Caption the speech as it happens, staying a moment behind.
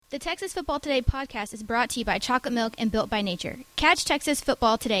The Texas Football Today podcast is brought to you by Chocolate Milk and Built by Nature. Catch Texas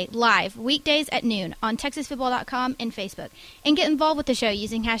Football Today live weekdays at noon on TexasFootball.com and Facebook. And get involved with the show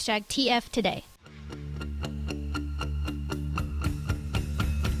using hashtag TFToday.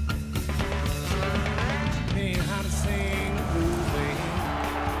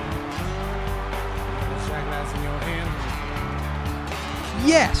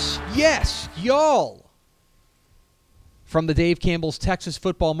 Yes, y'all. From the Dave Campbell's Texas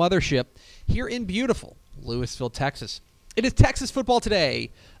Football Mothership here in beautiful Lewisville, Texas. It is Texas Football Today,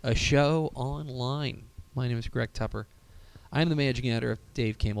 a show online. My name is Greg Tupper. I am the managing editor of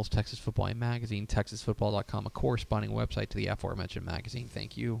Dave Campbell's Texas Football magazine, TexasFootball.com, a corresponding website to the aforementioned magazine.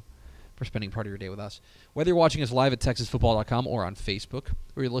 Thank you for spending part of your day with us. Whether you're watching us live at TexasFootball.com or on Facebook,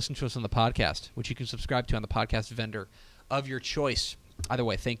 or you're listening to us on the podcast, which you can subscribe to on the podcast vendor of your choice. Either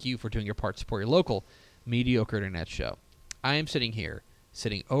way, thank you for doing your part to support your local mediocre internet show. I am sitting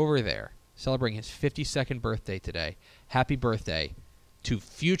over there, celebrating his 52nd birthday today. Happy birthday to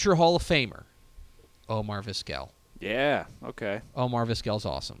future Hall of Famer, Omar Vizquel. Yeah, okay. Omar Vizquel's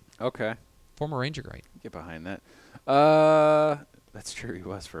awesome. Okay. Former Ranger great. Get behind that. That's true, he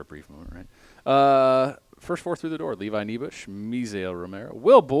was for a brief moment, right? First four through the door, Levi Nebush, Misael Romero,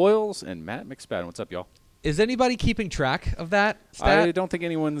 Will Boyles, and Matt McSpadden. What's up, y'all? Is anybody keeping track of that stat? I don't think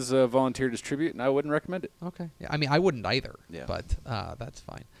anyone's volunteered as tribute, and I wouldn't recommend it. Okay. Yeah, I mean, I wouldn't either, but that's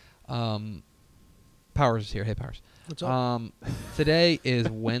fine. Powers is here. Hey, Powers. What's up? Today is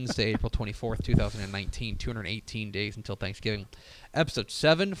Wednesday, April 24th, 2019, 218 days until Thanksgiving. Episode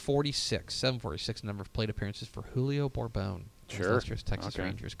 746. 746, number of plate appearances for Julio Borbon. Sure. Illustrious Texas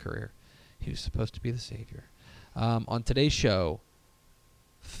Rangers career. He was supposed to be the savior. On today's show,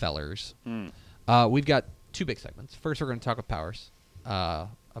 fellers, we've got two big segments. First, we're going to talk with Powers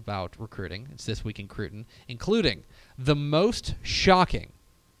about recruiting. It's This Week in Cruton, including the most shocking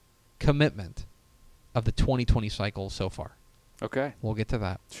commitment of the 2020 cycle so far. Okay. We'll get to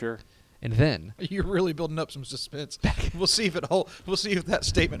that. Sure. And then You're really building up some suspense. We'll see if that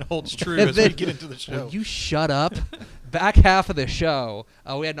statement holds true as we get into the show. Will you shut up? Back half of the show,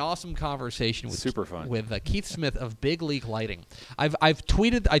 we had an awesome conversation with Super fun. with Keith Smith of Big League Lighting. I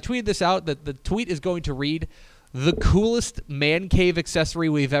tweeted this out that the tweet is going to read, "The coolest man cave accessory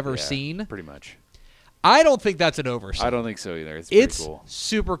we've ever seen." Pretty much. I don't think that's an oversight. I don't think so either. It's pretty cool.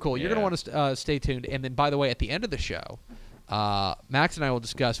 Super cool. You're Yeah. going to want to stay tuned. And then, by the way, at the end of the show, Max and I will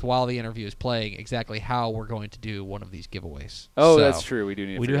discuss while the interview is playing exactly how we're going to do one of these giveaways. Oh, So that's true. We do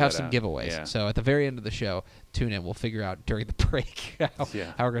need to we do figure have that some out. giveaways. Yeah. So at the very end of the show, tune in. We'll figure out during the break how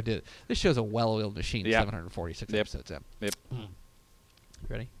we're going to do it. This show's a well-oiled machine. Yeah. 746 Yep. episodes in. Yep.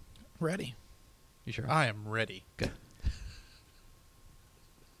 Ready? Ready. You sure? I am ready. Good.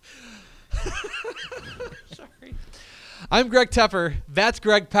 Sorry. I'm Greg Tupper. That's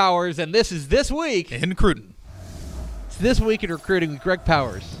Greg Powers, and this is This Week. In Cruton. It's This Week in Recruiting with Greg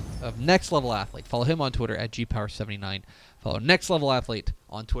Powers of Next Level Athlete. Follow him on Twitter at GPower79. Follow Next Level Athlete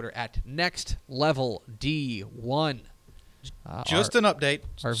on Twitter at NextLevelD1. Just an update.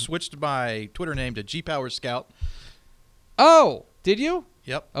 our- Switched my Twitter name to G Power Scout. Oh, did you?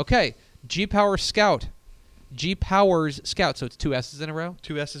 Yep. Okay. G Power Scout. G Powers Scout. So it's two S's in a row?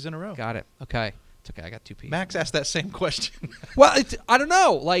 2 S's in a row. Got it. Okay. It's okay. I got two P's. Max asked that same question. Well, I don't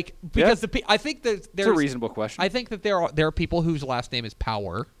know. Like, because I think that It's there's a reasonable question. I think that there are people whose last name is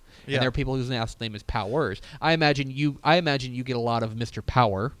Power, Yeah. and there are people whose last name is Powers. I imagine you get a lot of Mr.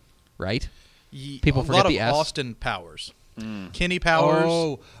 Power, right? People a forget lot the of S. Austin Powers. Kenny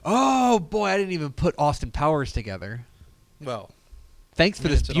Powers. Oh boy! I didn't even put Austin Powers together. Well, Thanks for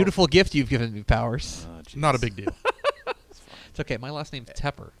this It's an beautiful gift you've given me, Powers. Oh, jeez. not a big deal. It's okay. My last name's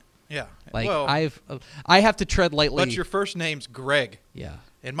Tepper. Yeah. Like well, I have to tread lightly. but your first name's Greg, yeah.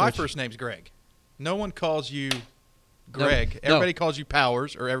 and my Which- first name's Greg. No one calls you Greg. No. Everybody calls you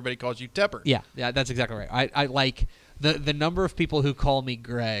Powers, or everybody calls you Tepper. Yeah, that's exactly right. I like the number of people who call me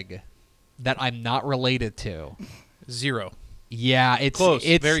Greg that I'm not related to. 0. Yeah, it's Close.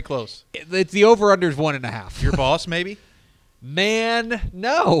 It's Very close. It's the over under is 1.5. Your boss, maybe? Man,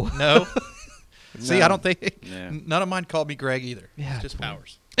 no. No. See, No. I don't think Yeah. none of mine called me Greg either. Yeah, It's just boy.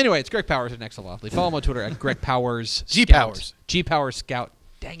 Powers. Anyway, it's Greg Powers at Next Level Athlete. Follow him on Twitter at Greg Powers G Scout. Powers. G Powers Scout.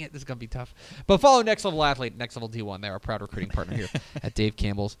 Dang it, this is gonna be tough. But follow Next Level Athlete, Next Level D1. They're our proud recruiting partner here at Dave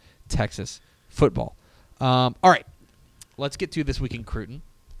Campbell's Texas Football. All right, let's get to This Week in Cruton.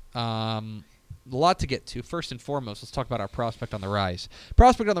 A lot to get to. First and foremost, let's talk about our prospect on the rise.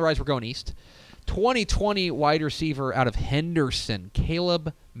 Prospect on the rise, we're going east. 2020 wide receiver out of Henderson,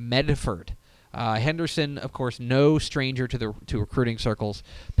 Caleb Medford. Henderson, of course, no stranger to recruiting circles.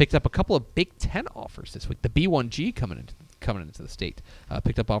 Picked up a couple of Big Ten offers this week. The B1G coming coming into the state.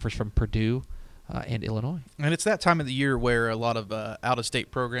 Picked up offers from Purdue and Illinois. And it's that time of the year where a lot of out-of-state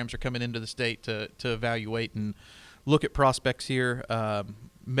programs are coming into the state to evaluate and look at prospects here.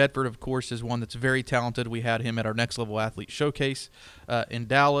 Medford, of course, is one that's very talented. We had him at our Next Level Athlete Showcase in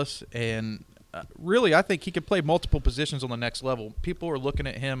Dallas, and really I think he could play multiple positions on the next level. People are looking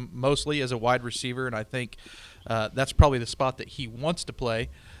at him mostly as a wide receiver, and I think that's probably the spot that he wants to play.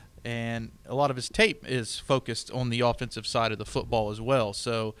 And a lot of his tape is focused on the offensive side of the football as well.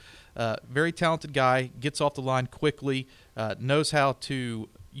 So very talented guy, gets off the line quickly, knows how to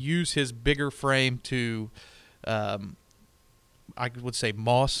use his bigger frame to, I would say,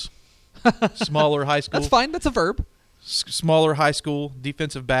 moss smaller high school. That's fine. That's a verb. Smaller high school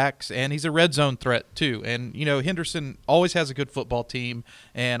defensive backs, and he's a red zone threat too. And Henderson always has a good football team,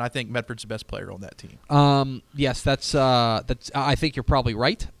 and I think Medford's the best player on that team. Yes, that's. I think you're probably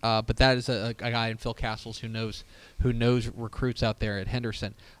right. But that is a guy in Phil Castles who knows recruits out there at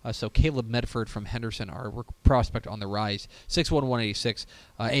Henderson. So Caleb Medford from Henderson, our prospect on the rise, 6'1", 186.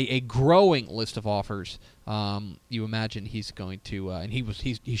 A growing list of offers. You imagine he's going to, and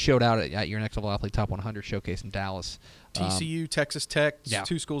he showed out at your Next Level Athlete Top 100 showcase in Dallas. TCU, Texas Tech, yeah.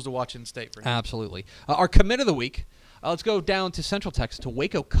 2 schools to watch in state for him. Absolutely. Our commit of the week, let's go down to Central Texas, to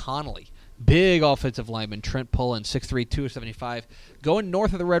Waco Connolly. Big offensive lineman, Trent Pullen, 6'3", 275. Going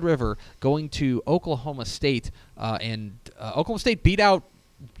north of the Red River, going to Oklahoma State, and Oklahoma State beat out,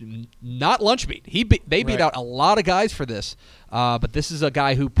 not lunch meat. They beat out a lot of guys for this, but this is a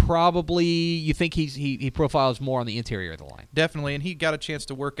guy who probably you think he profiles more on the interior of the line. Definitely, and he got a chance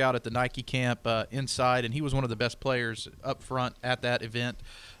to work out at the Nike camp inside, and he was one of the best players up front at that event.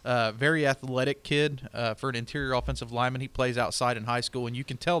 Very athletic kid for an interior offensive lineman. He plays outside in high school, and you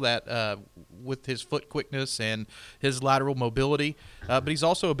can tell that with his foot quickness and his lateral mobility. But he's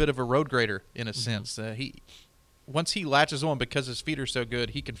also a bit of a road grader in a sense. Once he latches on, because his feet are so good,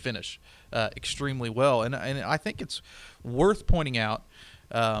 he can finish extremely well. And I think it's worth pointing out,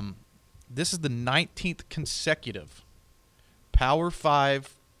 this is the 19th consecutive Power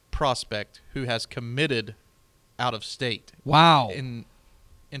 5 prospect who has committed out of state. Wow. In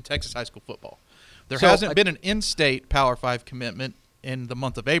Texas high school football. There hasn't been an in-state Power 5 commitment in the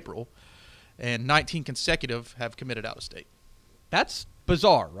month of April, and 19 consecutive have committed out of state. That's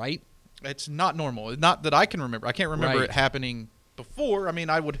bizarre, right? It's not normal. Not that I can remember. I can't remember it happening before. I mean,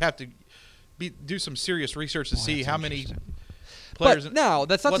 I would have to do some serious research to see how many players. But no,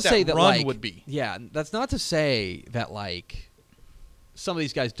 that's not to say that run would be. Yeah, that's not to say that some of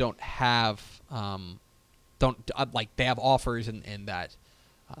these guys don't have they have offers and that.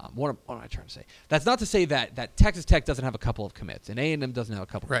 What am I trying to say? That's not to say that Texas Tech doesn't have a couple of commits, and A&M doesn't have a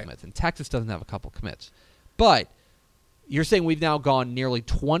couple of commits, and Texas doesn't have a couple of commits. But you're saying we've now gone nearly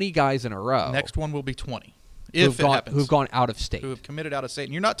 20 guys in a row. Next one will be 20, if it happens. Who've gone out of state. Who have committed out of state.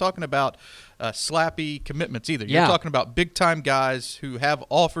 And you're not talking about slappy commitments either. You're talking about big-time guys who have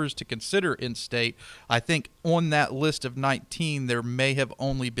offers to consider in-state. I think on that list of 19, there may have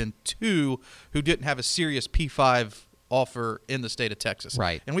only been 2 who didn't have a serious P5 offer in the state of Texas.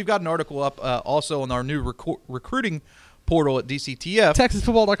 Right. And we've got an article up also on our new recruiting portal at DCTF.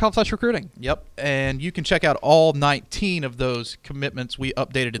 TexasFootball.com/recruiting. Yep. And you can check out all 19 of those commitments. We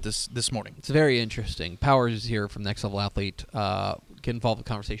updated it this morning. It's very interesting. Powers is here from Next Level Athlete. Get involved in the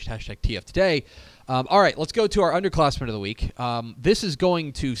conversation. #TF today. All right, let's go to our underclassmen of the week. This is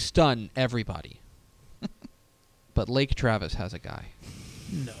going to stun everybody. But Lake Travis has a guy.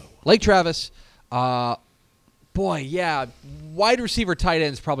 No. Lake Travis, boy, yeah, wide receiver tight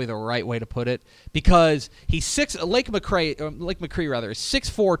end is probably the right way to put it, because he's Lake McCree is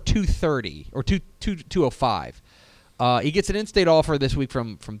 6'4", 230 or 205. He gets an in-state offer this week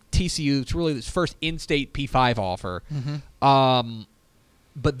from TCU. It's really his first in-state P5 offer. Mm-hmm.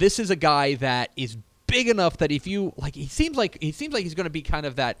 But this is a guy that is big enough that if you he seems like he's going to be kind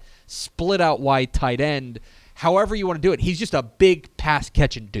of that split out wide tight end. However you want to do it, he's just a big pass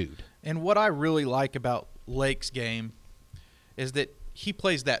catching dude. And what I really like about Lake's game is that he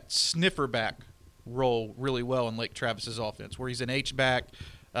plays that sniffer back role really well in Lake Travis's offense, where he's an H-back,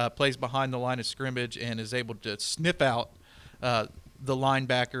 plays behind the line of scrimmage, and is able to sniff out the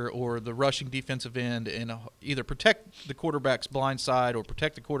linebacker or the rushing defensive end and either protect the quarterback's blind side or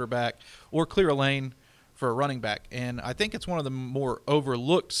protect the quarterback or clear a lane for a running back. And I think it's one of the more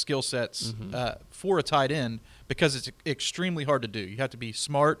overlooked skill sets for a tight end, because it's extremely hard to do. You have to be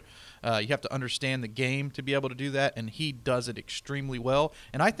smart. You have to understand the game to be able to do that, and he does it extremely well.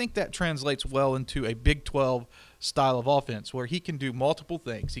 And I think that translates well into a Big 12 style of offense where he can do multiple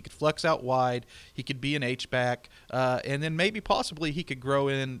things. He could flex out wide. He could be an H-back. And then maybe possibly he could grow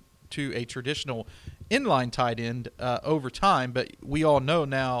into a traditional inline tight end over time, but we all know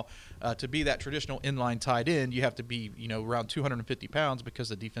now to be that traditional inline tight end, you have to be around 250 pounds because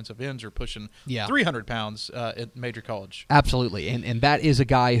the defensive ends are pushing 300 pounds at major college. Absolutely, and that is a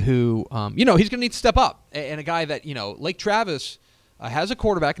guy who he's going to need to step up, and a guy that Lake Travis has a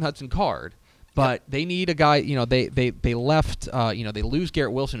quarterback in Hudson Card. But they need a guy, they left, they lose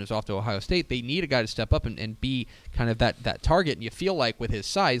Garrett Wilson, who's off to Ohio State. They need a guy to step up and be kind of that target. And you feel like with his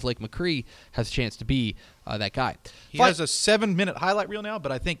size, Lake McCree has a chance to be that guy. He has a 7-minute highlight reel now,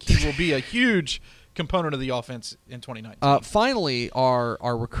 but I think he will be a huge component of the offense in 2019. Finally,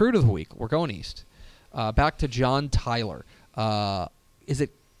 our recruit of the week, we're going east. Back to John Tyler. Is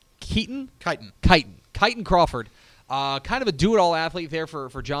it Keaton? Kyton Crawford. Kind of a do-it-all athlete there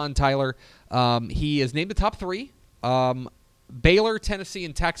for John Tyler. He is named the top 3. Baylor, Tennessee,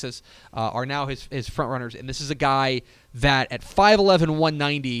 and Texas are now his front runners, and this is a guy that at 5'11",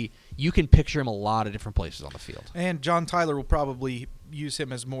 190, you can picture him a lot of different places on the field. And John Tyler will probably use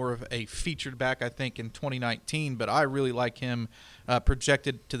him as more of a featured back, I think, in 2019, but I really like him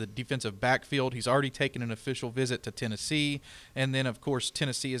projected to the defensive backfield. He's already taken an official visit to Tennessee, and then, of course,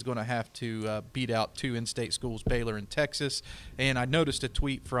 Tennessee is going to have to beat out 2 in-state schools, Baylor and Texas. And I noticed a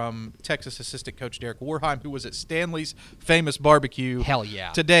tweet from Texas assistant coach Derek Warheim, who was at Stanley's famous barbecue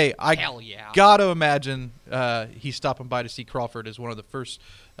today. Got to imagine he's stopping by to see Crawford as one of the first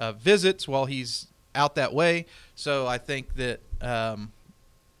visits while he's out that way. So I think that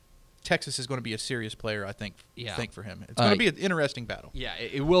Texas is going to be a serious player, I think for him. It's going to be an interesting battle. Yeah,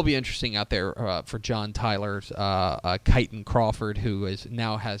 it will be interesting out there for John Tyler's Kyton Crawford, who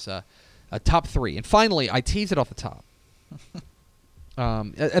now has a top 3. And finally, I teased it off the top.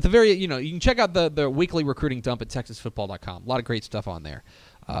 At the very, you can check out the weekly recruiting dump at TexasFootball.com. A lot of great stuff on there.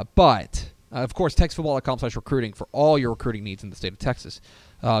 But, of course, TexasFootball.com/recruiting for all your recruiting needs in the state of Texas.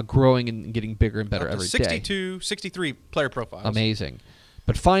 Growing and getting bigger and better every day. 63 player profiles. Amazing.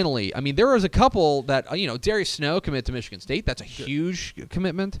 But finally, there was a couple that, Darius Snow committed to Michigan State. That's a huge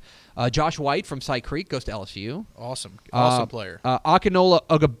commitment. Josh White from Cy Creek goes to LSU. Awesome player. Akinola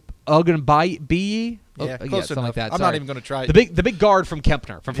Ogunbiyi. Close something like that. I'm not even going to try. The big guard from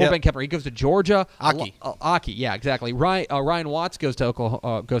Kempner, from Fort Bend Kempner. He goes to Georgia. Aki, yeah, exactly. Ryan Watts goes to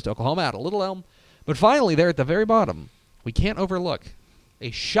Oklahoma out of Little Elm. But finally, there at the very bottom, we can't overlook a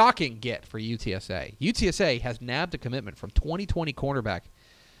shocking get for UTSA. UTSA has nabbed a commitment from 2020 cornerback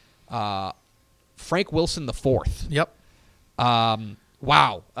Frank Wilson IV. Yep.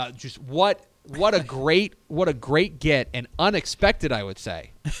 Wow. Just what a great get, and unexpected, I would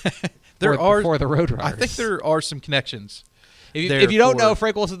say. For the Road Runners. I think there are some connections. If you don't know,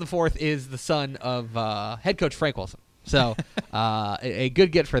 Frank Wilson IV is the son of head coach Frank Wilson. So a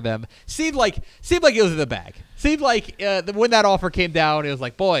good get for them. Seemed like it was in the bag. Seemed like when that offer came down, it was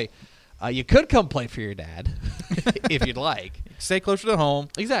like, boy, you could come play for your dad if you'd like. Stay closer to home.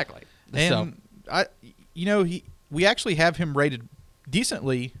 Exactly. And we actually have him rated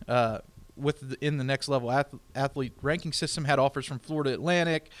decently in the next level athlete ranking system. Had offers from Florida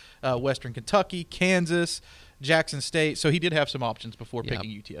Atlantic, Western Kentucky, Kansas, Jackson State. So he did have some options before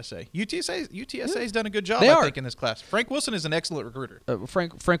picking UTSA. UTSA's done a good job, I think, in this class. Frank Wilson is an excellent recruiter.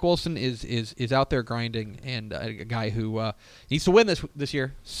 Frank Wilson is out there grinding, and a guy who needs to win this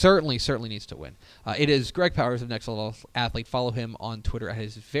year. Certainly needs to win. It is Greg Powers of Next Level Athlete. Follow him on Twitter at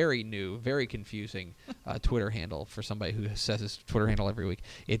his very new, very confusing Twitter handle for somebody who says his Twitter handle every week.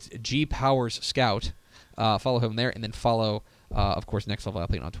 It's G Powers Scout. Follow him there, and then follow, of course, Next Level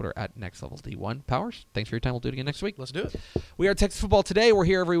Athlete on Twitter at Next Level D1. Powers, thanks for your time. We'll do it again next week. Let's do it. We are Texas Football Today. We're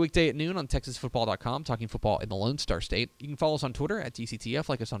here every weekday at noon on TexasFootball.com, talking football in the Lone Star State. You can follow us on Twitter at TCTF,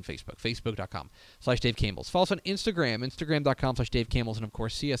 like us on Facebook, Facebook.com/Dave Campbells. Follow us on Instagram, Instagram.com/Dave Campbells, and, of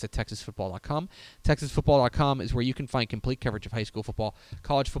course, see us at TexasFootball.com. TexasFootball.com is where you can find complete coverage of high school football,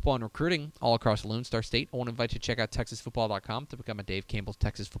 college football, and recruiting all across the Lone Star State. I want to invite you to check out TexasFootball.com to become a Dave Campbell's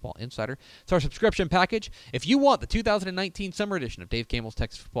Texas Football Insider. It's our subscription package. If you want the 2019 summer edition of Dave Campbell's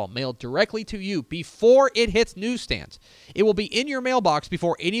Texas Football mailed directly to you before it hits newsstands, it will be in your mailbox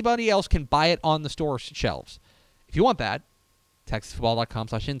before anybody else can buy it on the store shelves. If you want that,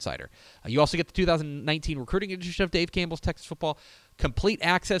 TexasFootball.com/insider. You also get the 2019 recruiting edition of Dave Campbell's Texas Football, complete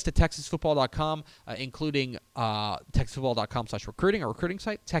access to TexasFootball.com, including TexasFootball.com/recruiting, our recruiting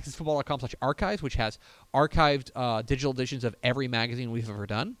site, TexasFootball.com/archives, which has archived digital editions of every magazine we've ever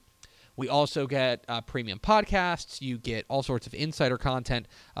done. We also get premium podcasts. You get all sorts of insider content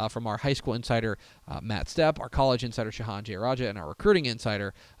from our high school insider, Matt Stepp, our college insider, Shahan Jayaraja, and our recruiting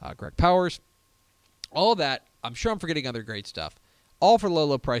insider, Greg Powers. All of that, I'm sure I'm forgetting other great stuff, all for the low,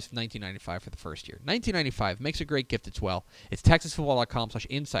 low price of $19.95 for the first year. $19.95 makes a great gift as well. It's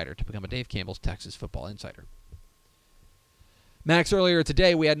TexasFootball.com/insider to become a Dave Campbell's Texas Football Insider. Max, earlier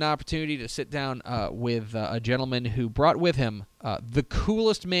today, we had an opportunity to sit down with a gentleman who brought with him the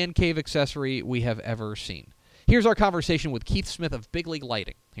coolest man cave accessory we have ever seen. Here's our conversation with Keith Smith of Big League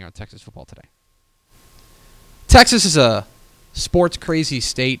Lighting here on Texas Football Today. Texas is a sports-crazy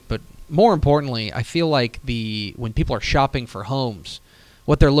state, but more importantly, I feel like when people are shopping for homes,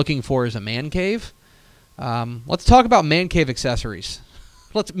 what they're looking for is a man cave. Let's talk about man cave accessories.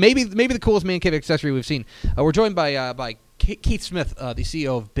 Maybe the coolest man cave accessory we've seen. We're joined by Keith Smith, the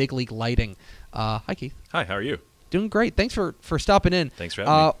CEO of Big League Lighting. Hi, Keith. Hi, how are you? Doing great. Thanks for stopping in. Thanks for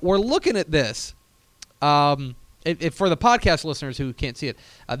having me. We're looking at this. For the podcast listeners who can't see it,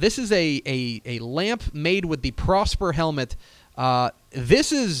 this is a lamp made with the Prosper helmet.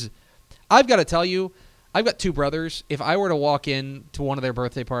 This is, I've got to tell you, I've got two brothers. If I were to walk in to one of their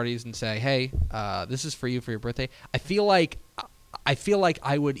birthday parties and say, "Hey, this is for you for your birthday," I feel like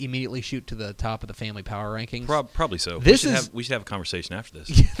I would immediately shoot to the top of the family power rankings. Probably so. We should have a converation after this.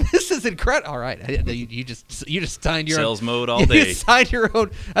 This is incredible. All right, you just signed your sales own, mode all day. You signed your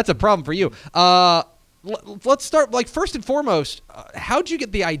own. That's a problem for you. Let's start. First and foremost, how'd you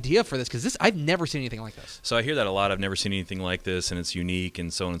get the idea for this? Because I've never seen anything like this. So I hear that a lot. I've never seen anything like this, and it's unique,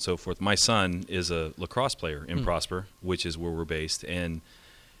 and so on and so forth. My son is a lacrosse player in Prosper, which is where we're based, and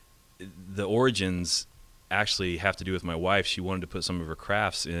the origins actually have to do with my wife. She wanted to put some of her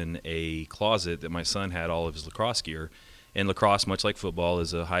crafts in a closet that my son had all of his lacrosse gear. And lacrosse, much like football,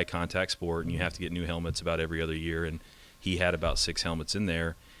 is a high contact sport, and you have to get new helmets about every other year. And he had about 6 helmets in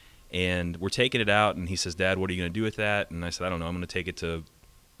there. And we're taking it out, and he says, "Dad, what are you going to do with that?" And I said, "I don't know. I'm going to take it to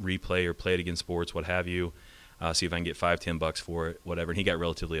replay or play it against sports, what have you, see if I can get $5-10 for it, whatever." And he got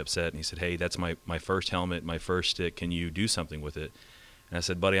relatively upset, and he said, "Hey, that's my first helmet, my first stick. Can you do something with it?" And I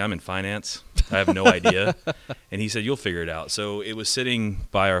said, "Buddy, I'm in finance. I have no idea." And he said, "You'll figure it out." So it was sitting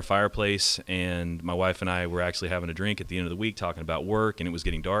by our fireplace, and my wife and I were actually having a drink at the end of the week talking about work, and it was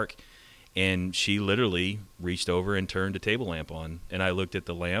getting dark. And she literally reached over and turned a table lamp on. And I looked at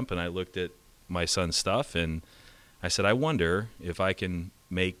the lamp, and I looked at my son's stuff, and I said, "I wonder if I can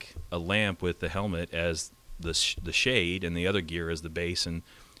make a lamp with the helmet as the shade and the other gear as the base." And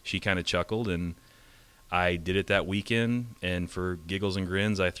she kind of chuckled, and I did it that weekend, and for giggles and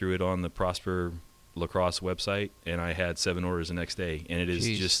grins, I threw it on the Prosper Lacrosse website, and I had 7 orders the next day, and it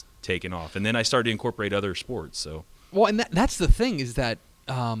is just taken off. And then I started to incorporate other sports. So, well, and that's the thing is that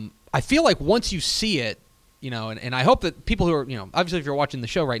I feel like once you see it, and I hope that people who are, obviously if you're watching the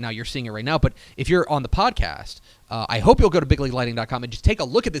show right now, you're seeing it right now, but if you're on the podcast, I hope you'll go to bigleaguelighting.com and just take a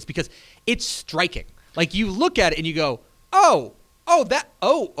look at this because it's striking. Like you look at it and you go,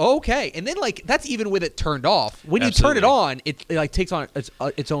 okay. And then that's even with it turned off. When you turn it on, it takes on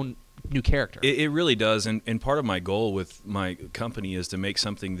its own new character. It really does. And part of my goal with my company is to make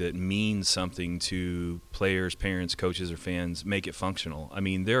something that means something to players, parents, coaches, or fans, make it functional. I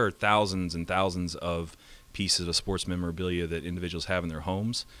mean, there are thousands and thousands of pieces of sports memorabilia that individuals have in their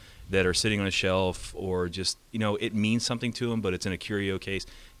homes that are sitting on a shelf or just, it means something to them, but it's in a curio case.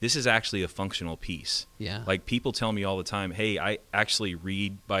 This is actually a functional piece. Yeah. Like people tell me all the time, "Hey, I actually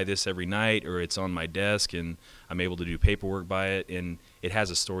read by this every night," or "It's on my desk and I'm able to do paperwork by it," and it has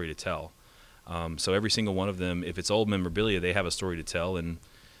a story to tell. So every single one of them, if it's old memorabilia, they have a story to tell, and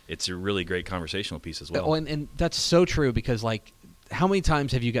it's a really great conversational piece as well. Oh, and that's so true because how many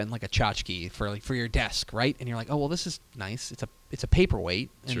times have you gotten a tchotchke for your desk, right? And you're like, "Oh, well, this is nice. It's a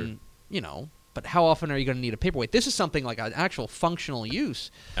paperweight." And, sure. But how often are you going to need a paperweight? This is something like an actual functional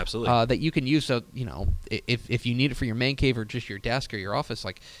use. Absolutely. That you can use. So, if you need it for your man cave or just your desk or your office,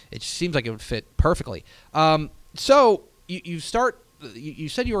 it just seems like it would fit perfectly. So you start. You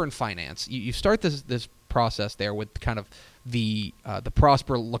said you were in finance. You start this process there with kind of the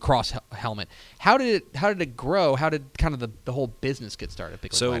Prosper lacrosse helmet. How did it grow? How did kind of the whole business get started?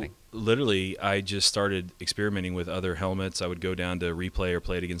 Big League Lighting? Literally, I just started experimenting with other helmets. I would go down to Replay or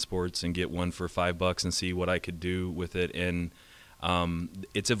Play It Against Sports and get one for $5 and see what I could do with it. And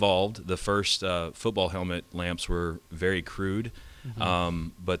it's evolved. The first football helmet lamps were very crude,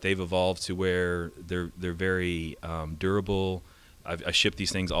 but they've evolved to where they're very durable. I ship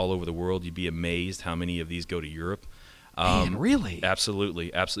these things all over the world. You'd be amazed how many of these go to Europe. Man, really?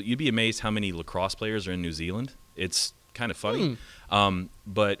 Absolutely. You'd be amazed how many lacrosse players are in New Zealand. It's kind of funny.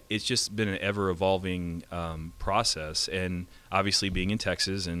 But it's just been an ever-evolving process. And obviously being in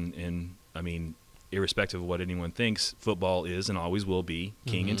Texas and I mean, irrespective of what anyone thinks, football is and always will be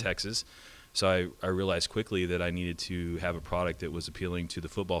king in Texas. So I realized quickly that I needed to have a product that was appealing to the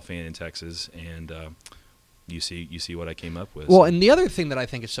football fan in Texas. And you see what I came up with. Well, and the other thing that I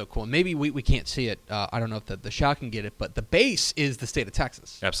think is so cool, and maybe we can't see it. I don't know if the shot can get it, but the base is the state of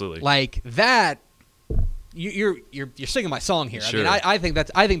Texas. Absolutely. Like that. You're singing my song here. Sure. I mean,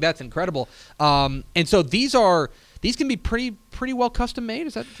 I think that's incredible. And so these can be pretty well custom made.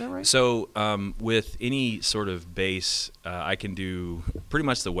 Is that right? So with any sort of base, I can do pretty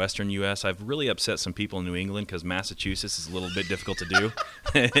much the Western U.S. I've really upset some people in New England because Massachusetts is a little bit difficult to do.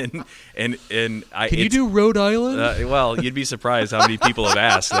 and Can you do Rhode Island? Well, you'd be surprised how many people have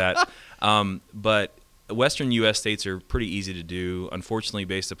asked that. But Western U.S. states are pretty easy to do. Unfortunately,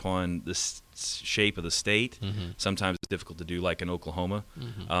 based upon the shape of the state, sometimes it's difficult to do, like in Oklahoma.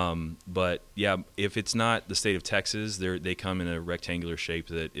 But yeah, if it's not the state of Texas, they come in a rectangular shape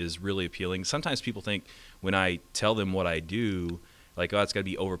that is really appealing. Sometimes people think when I tell them what I do, like, oh, it's got to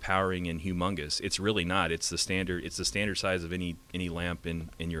be overpowering and humongous. It's really not. It's the standard size of any lamp in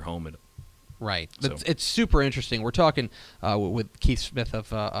your home. Right. So. It's super interesting. We're talking with Keith Smith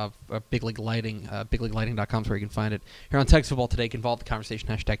of Big League Lighting, bigleaguelighting.com is where you can find it. Here on Texas Football Today, involve the conversation,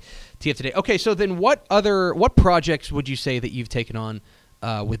 #TF Today. Okay, so then what projects would you say that you've taken on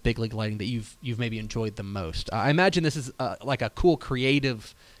with Big League Lighting that you've maybe enjoyed the most? I imagine this is like a cool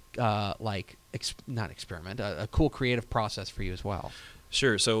creative, not experiment, a cool creative process for you as well.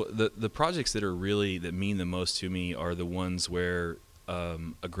 Sure. So the projects that mean the most to me are the ones where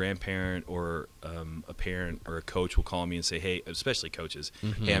a grandparent or a parent or a coach will call me and say, hey, especially coaches,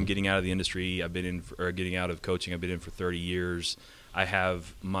 hey, I'm getting out of the industry. Getting out of coaching. I've been in for 30 years. I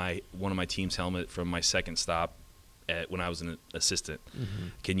have one of my team's helmet from my second stop when I was an assistant.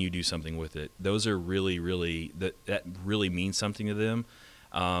 Can you do something with it? Those are really that really means something to them.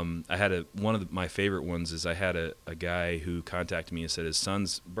 I had one of my favorite ones is I had a guy who contacted me and said his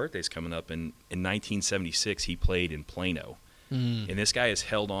son's birthday's coming up, and in 1976 he played in Plano. And this guy has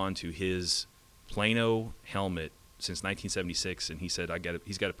held on to his Plano helmet since 1976, and he said,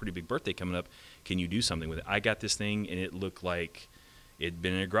 he's got a pretty big birthday coming up. Can you do something with it? I got this thing, and it looked like it'd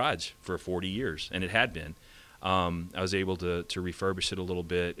been in a garage for 40 years, and it had been. I was able to refurbish it a little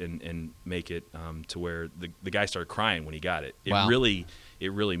bit and make it to where the guy started crying when he got it. It wow.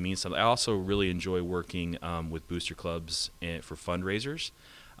 It really means something. I also really enjoy working with booster clubs for fundraisers.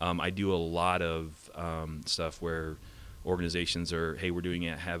 I do a lot of stuff where organizations are, hey, we're doing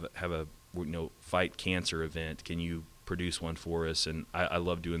fight cancer event. Can you produce one for us? And I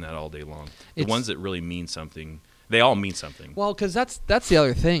love doing that all day long. The ones that really mean something, they all mean something. Well, because that's the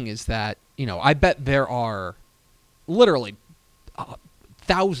other thing is that, I bet there are literally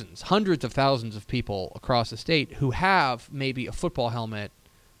thousands, hundreds of thousands of people across the state who have maybe a football helmet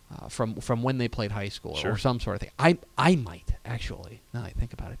from when they played high school Sure. or some sort of thing. I might, actually, now that I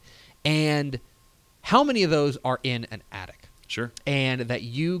think about it. And how many of those are in an attic? Sure. And that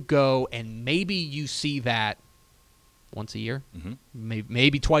you go and maybe you see that once a year,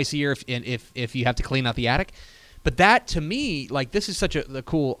 maybe twice a year if you have to clean out the attic. But that, to me, like, this is such a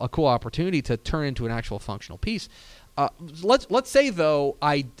cool opportunity to turn into an actual functional piece. Let's say though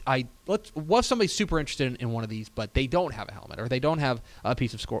what somebody's super interested in one of these, but they don't have a helmet or they don't have a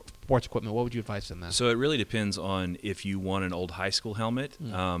piece of sports equipment. What would you advise them then? So it really depends on if you want an old high school helmet.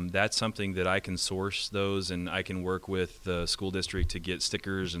 That's something that I can source those, and I can work with the school district to get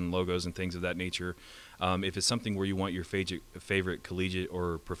stickers and logos and things of that nature. If it's something where you want your favorite collegiate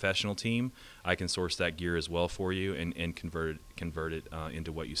or professional team, I can source that gear as well for you and convert it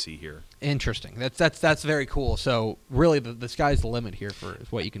into what you see here. Interesting. That's very cool. So really, the sky's the limit here for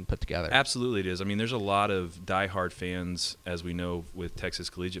what you can put together. Absolutely, it is. I mean, there's a lot of diehard fans, as we know, with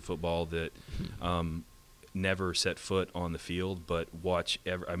Texas collegiate football that never set foot on the field, but watch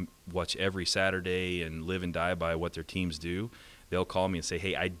every Saturday and live and die by what their teams do. They'll call me and say,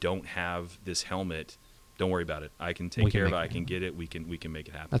 "Hey, I don't have this helmet. Don't worry about it. I can take care of it. I can get it. We can make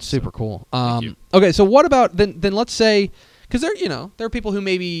it happen." That's super cool. Thank you. Okay, so what about then? Let's say, because there are people who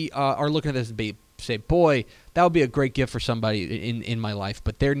maybe are looking at this and say, "Boy, that would be a great gift for somebody in my life,"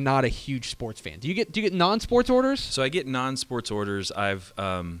 but they're not a huge sports fan. Do you get non-sports orders? So I get non-sports orders. I've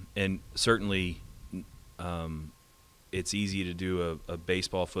and certainly it's easy to do a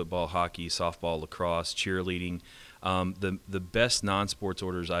baseball, football, hockey, softball, lacrosse, cheerleading. The best non-sports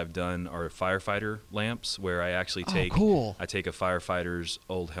orders I've done are firefighter lamps, where I actually take I take a firefighter's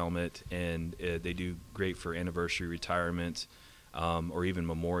old helmet, and they do great for anniversary, retirement, or even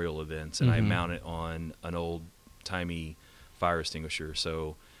memorial events, and I mount it on an old-timey fire extinguisher.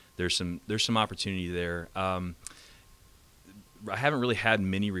 So there's some opportunity there. I haven't really had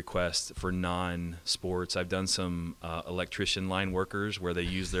many requests for non-sports. I've done some electrician line workers where they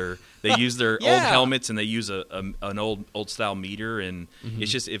use their old helmets and they use an old style meter, and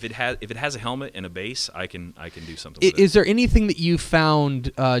it's just if it has a helmet and a base, I can do something with it. Is there anything that you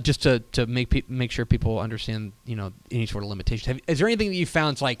found just to make sure people understand, any sort of limitation? Is there anything that you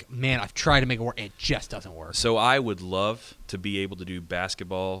found it's like, man, I've tried to make it work, it just doesn't work? So I would love to be able to do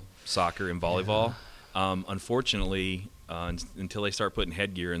basketball, soccer, and volleyball. Unfortunately, until they start putting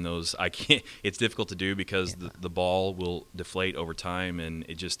headgear in those, I can't. It's difficult to do because the ball will deflate over time, and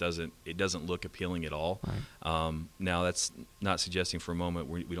it just doesn't look appealing at all. Right. Now that's not suggesting for a moment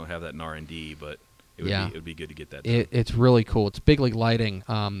we don't have that in R&D, but it would be good to get that done. It's really cool. It's Big League Lighting.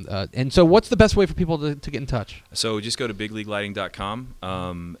 And so what's the best way for people to get in touch? So just go to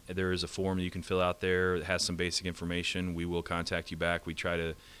bigleaguelighting.com. There is a form that you can fill out there. It has some basic information. We will contact you back. We try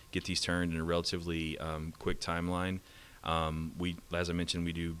to get these turned in a relatively quick timeline. As I mentioned,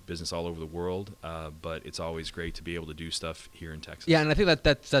 we do business all over the world, but it's always great to be able to do stuff here in Texas. Yeah, and I think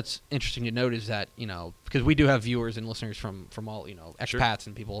that's interesting to note is that, because we do have viewers and listeners from all, expats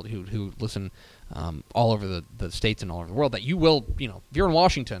and people who listen all over the states and all over the world, that you will, if you're in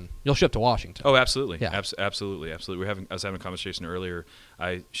Washington, you'll ship to Washington. Oh, absolutely. Yeah. Absolutely. I was having a conversation earlier.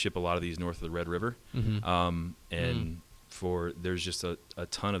 I ship a lot of these north of the Red River, there's just a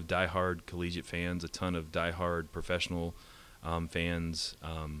ton of diehard collegiate fans, a ton of diehard professional fans.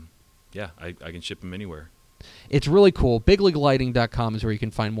 I can ship them anywhere. It's really cool. BigLeagueLighting.com is where you can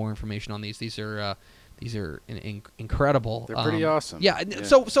find more information on these. These are incredible. They're pretty awesome. Yeah.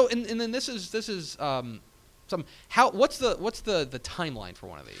 So and then this is what's the timeline for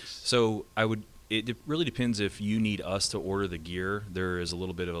one of these? So it really depends if you need us to order the gear. There is a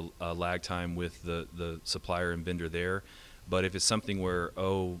little bit of a lag time with the supplier and vendor there. But if it's something where,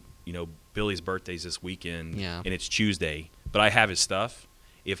 Billy's birthday's this weekend and it's Tuesday, but I have his stuff,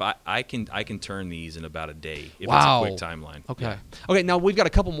 if I can turn these in about a day if it's a quick timeline. Okay. Yeah. Okay, now we've got a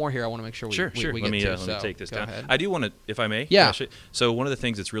couple more here I want to make sure we Sure. get Let me to. take this down. Ahead. I do want to, if I may. Yeah. So one of the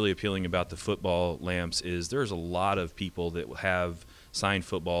things that's really appealing about the football lamps is there's a lot of people that have signed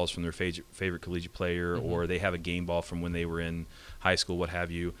footballs from their favorite collegiate player, or they have a game ball from when they were in high school, what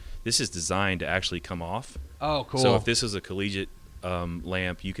have you. This is designed to actually come off. Oh, cool. So if this is a collegiate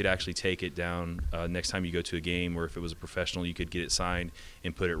lamp, you could actually take it down next time you go to a game, or if it was a professional, you could get it signed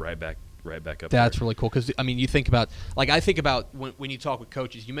and put it right back up. That's really cool because you think about, I think about when you talk with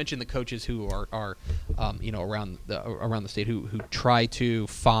coaches. You mentioned the coaches who are around the state who try to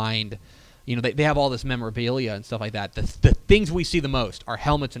find. They have all this memorabilia and stuff like that. The things we see the most are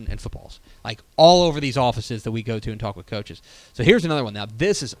helmets and footballs, like all over these offices that we go to and talk with coaches. So here's another one. Now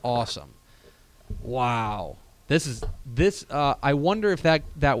this is awesome. Wow. This. I wonder if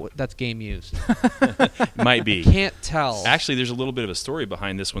that's game used. Might be. Can't tell. Actually, there's a little bit of a story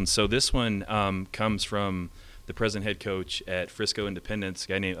behind this one. So this one comes from the present head coach at Frisco Independence,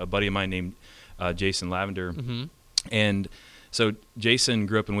 a buddy of mine named Jason Lavender, and. So Jason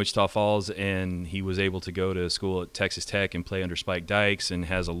grew up in Wichita Falls, and he was able to go to school at Texas Tech and play under Spike Dykes, and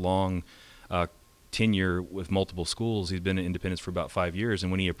has a long tenure with multiple schools. He's been at Independence for about 5 years.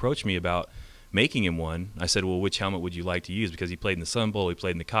 And when he approached me about making him one, I said, well, which helmet would you like to use? Because he played in the Sun Bowl, he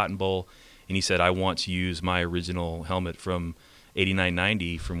played in the Cotton Bowl, and he said, I want to use my original helmet from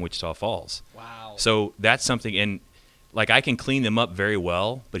 89-90 from Wichita Falls. Wow. So that's something, and I can clean them up very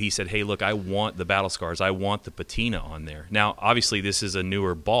well, but he said, hey, look, I want the battle scars. I want the patina on there. Now, obviously, this is a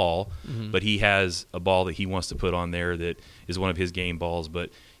newer ball, but he has a ball that he wants to put on there that is one of his game balls. But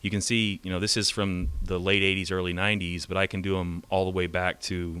you can see, this is from the late 80s, early 90s, but I can do them all the way back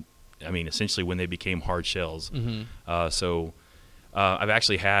to, essentially when they became hard shells. So I've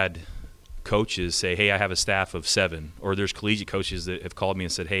actually had coaches say, hey, I have a staff of 7, or there's collegiate coaches that have called me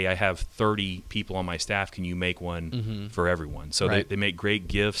and said, hey, I have 30 people on my staff, can you make one for everyone? So they make great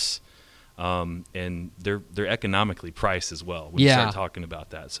gifts, and they're economically priced as well when you start talking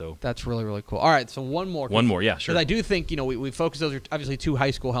about that. So that's really, really cool. All right, so one more, yeah, sure. Because I do think we focus, those are obviously 2 high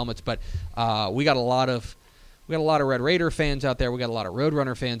school helmets, but we got a lot of Red Raider fans out there, we got a lot of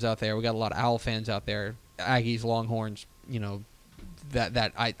Roadrunner fans out there, we got a lot of Owl fans out there, Aggies, Longhorns,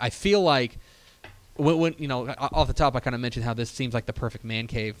 that I feel like when off the top I kind of mentioned how this seems like the perfect man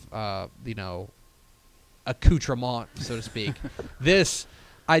cave accoutrement, so to speak. This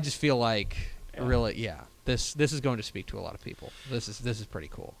I just feel like really this is going to speak to a lot of people. This is pretty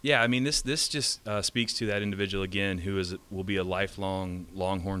cool. Yeah, this just speaks to that individual again who will be a lifelong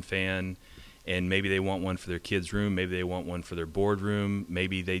Longhorn fan, and maybe they want one for their kids' room, maybe they want one for their boardroom,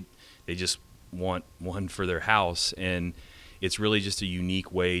 maybe they just want one for their house. And it's really just a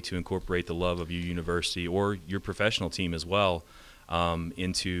unique way to incorporate the love of your university or your professional team as well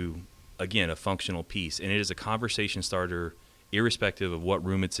into, again, a functional piece. And it is a conversation starter irrespective of what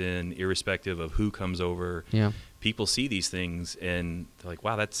room it's in, irrespective of who comes over. Yeah. People see these things and they're like,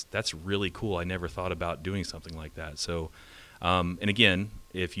 wow, that's really cool. I never thought about doing something like that. So, and again,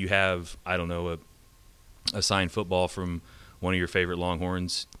 if you have, I don't know, a signed football from one of your favorite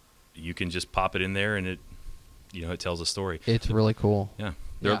Longhorns, you can just pop it in there and it tells a story. It's really cool. Yeah.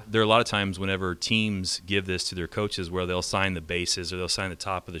 There are a lot of times whenever teams give this to their coaches where they'll sign the bases or they'll sign the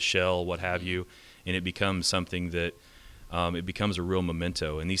top of the shell, what have you, and it becomes something that it becomes a real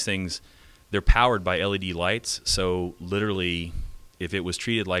memento. And these things, they're powered by LED lights, so literally if it was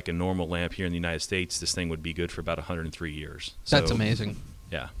treated like a normal lamp here in the United States, this thing would be good for about 103 years. That's So, amazing.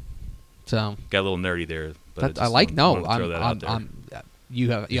 Yeah. So Got a little nerdy there. But I like. No, wanted to throw that out there. You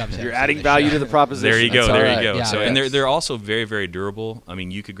have. You're adding value to the proposition. There you go. That's all There right. you go. Yeah. So, Yes. and they're also very, very durable. I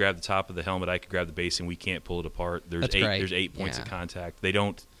mean, you could grab the top of the helmet, I could grab the base, and we can't pull it apart. There's That's eight. great. There's 8 points Yeah. of contact. They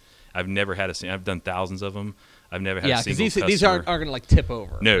don't. I've never had I've done thousands of them. I've never had Yeah, a because single these customer. aren't going to like tip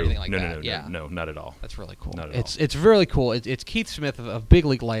over. No, or anything like no, that. no, Yeah. no, not at all. That's really cool. Not at It's really cool. It's Keith Smith of Big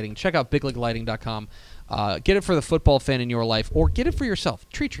League Lighting. Check out bigleaguelighting.com. Get it for the football fan in your life, or get it for yourself.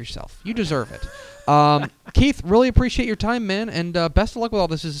 Treat yourself. You deserve it. Keith, really appreciate your time, man, and best of luck with all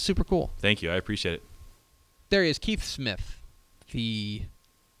this. This is super cool. Thank you. I appreciate it. There he is, Keith Smith, the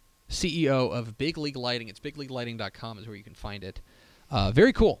CEO of Big League Lighting. It's bigleaguelighting.com is where you can find it.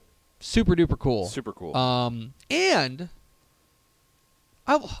 Very cool. Super duper cool. Super cool. And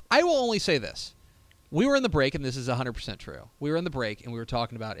I will only say this. We were in the break, and this is 100% true. We were in the break, and we were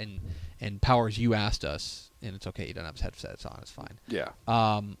talking about, and Powers, you asked us, and it's okay, you don't have headsets on, it's fine. Yeah.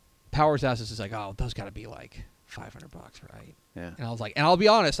 Powers asked us, it's like, oh, those got to be like $500, right? Yeah. And I was like, and I'll be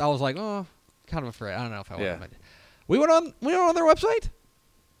honest, I was like, oh, kind of afraid. I don't know if I Yeah. want to. We went on their website.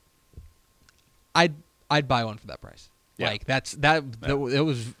 I'd buy one for that price. Yeah. Like it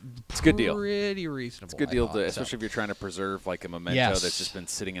was It's a good deal. Pretty reasonable. It's a good I deal, thought, especially if you're trying to preserve like a memento Yes. that's just been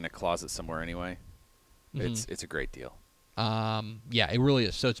sitting in a closet somewhere anyway. Mhm. It's a great deal. Yeah, it really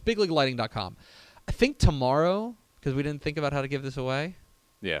is. So it's bigleaguelighting.com. I think tomorrow, because we didn't think about how to give this away,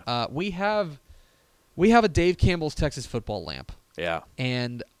 Yeah. we have a Dave Campbell's Texas football lamp, Yeah.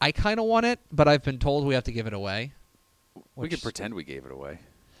 and I kind of want it, but I've been told we have to give it away. We could pretend we gave it away.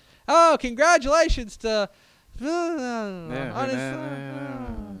 Oh, congratulations to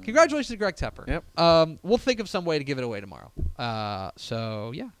congratulations to Greg Tepper. Yep. We'll think of some way to give it away tomorrow.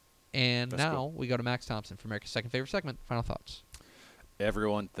 So yeah. And That's now cool. we go to Max Thompson for America's second favorite segment. Final thoughts.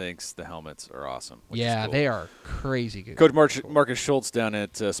 Everyone thinks the helmets are awesome. Which Yeah, is cool. they are crazy good. Coach Marcus Schultz down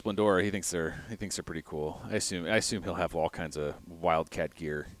at Splendora, he thinks they're pretty cool. I assume he'll have all kinds of Wildcat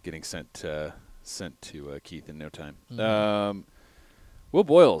gear getting sent to Keith in no time. Mhm. Will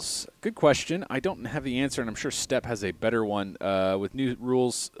Boyles, good question. I don't have the answer, and I'm sure Stepp has a better one. With new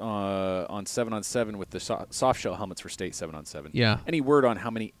rules on 7-on-7 with the soft shell helmets for state 7-on-7. Yeah. Any word on how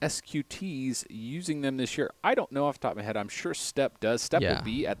many SQTs using them this year? I don't know off the top of my head. I'm sure Stepp does. Stepp Yeah. will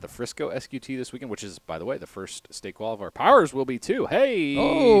be at the Frisco SQT this weekend, which is, by the way, the first state qualifier. Powers will be too. Hey!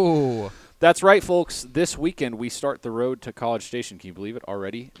 Oh. That's right, folks. This weekend, we start the road to College Station. Can you believe it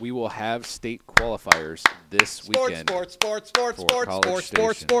already? We will have state qualifiers this weekend.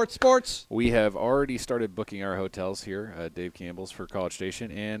 Sports. We have already started booking our hotels here at Dave Campbell's for College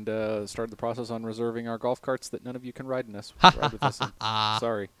Station and started the process on reserving our golf carts that none of you can ride with us in.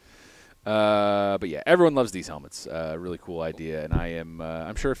 Sorry. But yeah, everyone loves these helmets. Really cool idea, and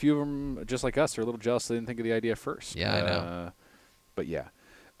I'm sure a few of them, just like us, are a little jealous they didn't think of the idea first. Yeah, I know. But yeah.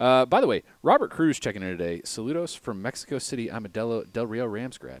 By the way, Robert Cruz checking in today. Saludos from Mexico City. I'm a Del Rio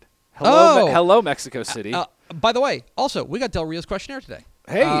Rams grad. Hello, hello, Mexico City. By the way, also, we got Del Rio's questionnaire today.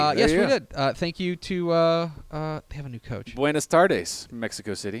 Hey, yes, there we you did. Thank you to they have a new coach. Buenas tardes,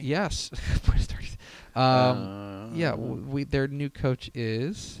 Mexico City. Yes. Buenas tardes. Yeah, their new coach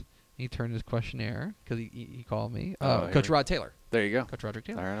is. He turned his questionnaire because he called me. Coach Rod Taylor. There you go. Coach Roderick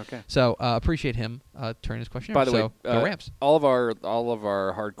Taylor. All right, okay. So appreciate him turning his questionnaire. By the way, go Rams. all of our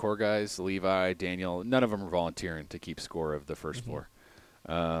hardcore guys, Levi, Daniel, none of them are volunteering to keep score of the first four.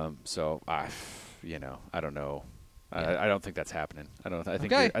 So I don't know. I don't think that's happening. I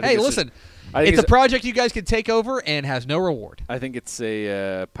think. Okay. I think Hey, it's listen. I think It's a project you guys can take over and has no reward. I think it's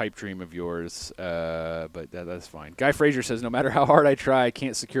a pipe dream of yours, but that's fine. Guy Frazier says, no matter how hard I try, I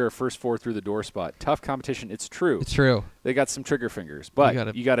can't secure a first four through the door spot. Tough competition. It's true. It's true. They got some trigger fingers,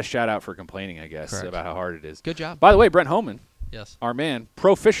 but you got to shout out for complaining, I guess, Correct. about how hard it is. Good job. By the way, Brent Holman, Yes. our man,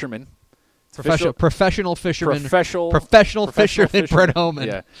 pro fisherman, Professional fisherman. Professional fisherman Brent Homan.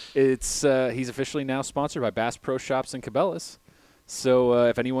 Yeah, it's he's officially now sponsored by Bass Pro Shops and Cabela's. So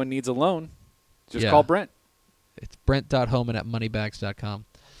if anyone needs a loan, just call Brent. It's brent.homan@moneybags.com.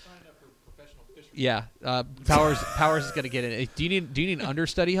 Yeah, Powers is gonna get in. Do you need an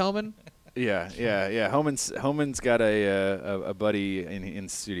understudy, Homan? Yeah. Homan's got a buddy in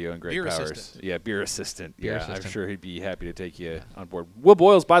studio, and Greg beer Powers. Assistant. Yeah, beer assistant. Assistant. I'm sure he'd be happy to take you on board. Will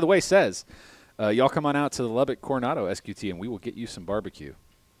Boyles, by the way, says, y'all come on out to the Lubbock Coronado SQT, and we will get you some barbecue.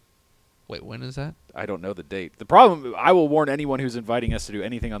 Wait, when is that? I don't know the date. The problem, I will warn anyone who's inviting us to do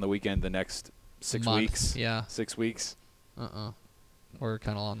anything on the weekend the next 6 weeks. Yeah. 6 weeks. We're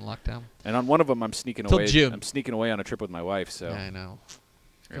kind of on lockdown. And on one of them, I'm sneaking Till away. June. I'm sneaking away on a trip with my wife. So Yeah, I know.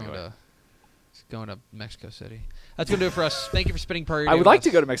 Anyway. Going to Mexico City. That's going to do it for us. Thank you for spending part of your day I would with like us.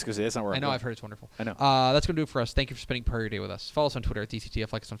 to go to Mexico City. That's not where I I'm know. going. I've heard it's wonderful. I know. That's going to do it for us. Thank you for spending part of your day with us. Follow us on Twitter at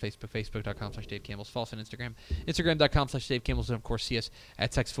DCTF. Like us on Facebook, facebook.com/Dave Campbell's. Follow us on Instagram, instagram.com/Dave Campbell's. And, of course, see us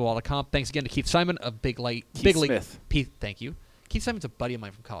at TexasFootball.com. Thanks again to Keith Simon of Big League. Smith. Thank you. Keith Simon's a buddy of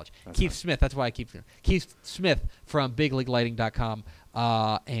mine from college. That's Keith nice. Smith. That's why I keep Keith Smith from BigLeagueLighting.com.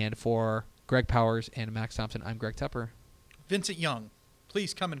 And for Greg Powers and Max Thompson, I'm Greg Tepper. Vincent Young,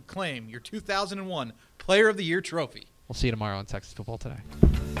 please come and claim your 2001 Player of the Year trophy. We'll see you tomorrow on Texas Football Today.